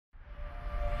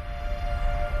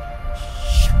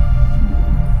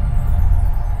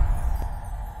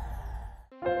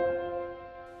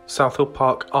South Hill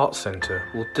Park Arts Centre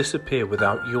will disappear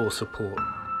without your support.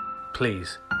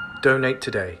 Please, donate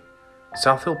today.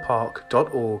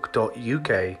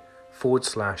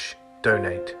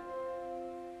 southhillpark.org.uk/donate.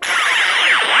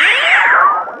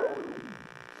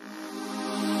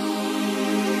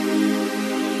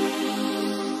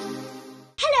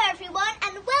 Hello everyone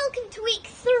and welcome to week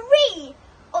 3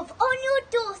 of On Your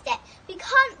Doorstep. We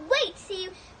can't wait to see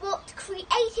what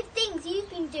creative things you've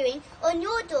been doing on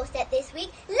your doorstep this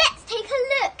week. Let's take a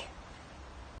look.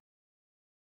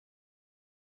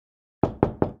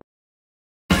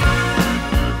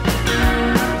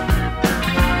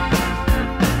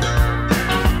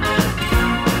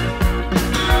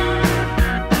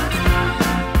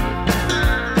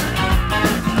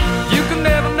 You can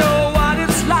never know what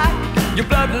it's like. Your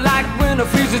blood like winter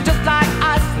freezes just like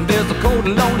ice. And there's a cold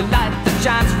and lonely light that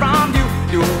shines from you.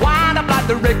 You wind up like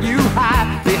the wreck you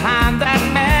hide behind that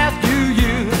mask you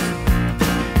use.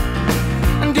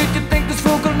 And did you think this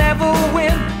fool could never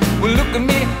win? Well, look at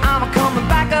me, I'm coming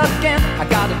back again. I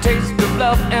got a taste of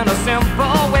love in a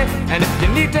simple way. And if you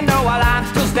need to know while I'm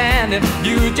still standing,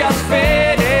 you just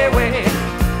fade away.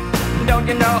 Don't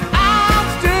you know I'm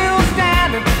still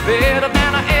standing better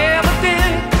than I ever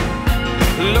did,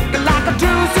 looking like a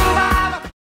true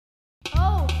survivor.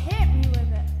 Oh, hit me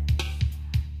with it.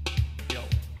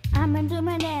 I'ma do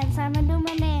my dance, I'ma do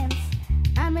my dance.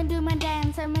 I'ma do my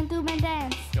dance, I'ma do my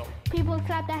dance. People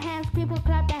clap their hands, people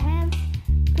clap their hands.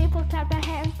 People clap their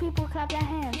hands, people clap their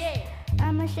hands. Yeah.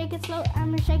 I'ma shake it slow,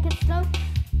 I'ma shake it slow.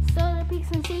 So the pigs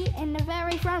can see in the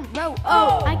very front row.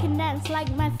 Oh, I can dance like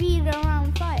my feet are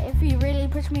on fire. If you really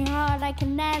push me hard, I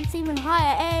can dance even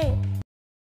higher, eh?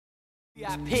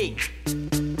 VIP.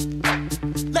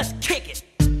 Let's kick it.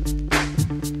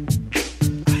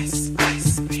 Ice,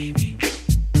 ice, baby.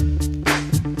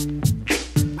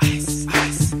 Ice,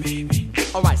 ice, baby.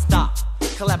 Alright, stop,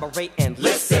 collaborate and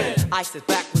listen. Ice is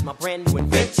back with my brand new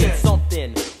invention.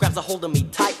 Something grabs a hold of me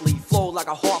tightly, flow like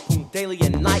a harpoon daily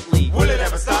and nightly. Will it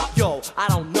ever stop? Yo, I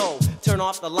don't know. Turn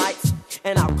off the lights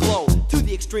and I'll glow. To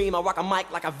the extreme, I rock a mic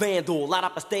like a vandal. Light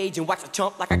up a stage and wax a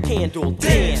chump like a candle.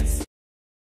 Dance.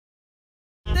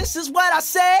 This is what I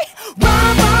say.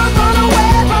 Run, run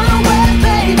away,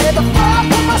 baby. The fire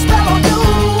put my spell on you.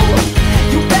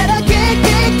 You better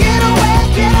get away,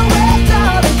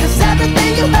 darling. 'Cause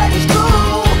everything you heard is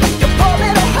true. You're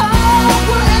falling apart,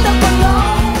 we'll end up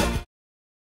alone.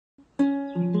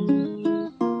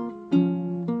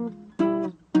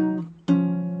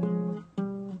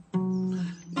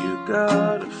 You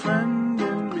got a friend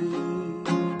in me.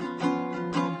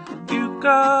 You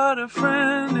got a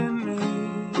friend in me.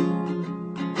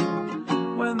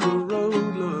 When the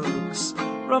road looks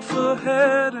rough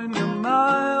ahead and you're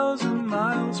miles and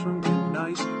miles from your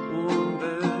nice warm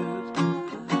bed,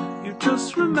 you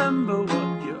just remember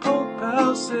what your old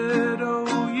pal said.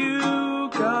 Oh, you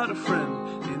got a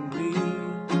friend in me.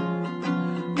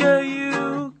 Yeah,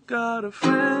 you got a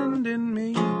friend in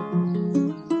me.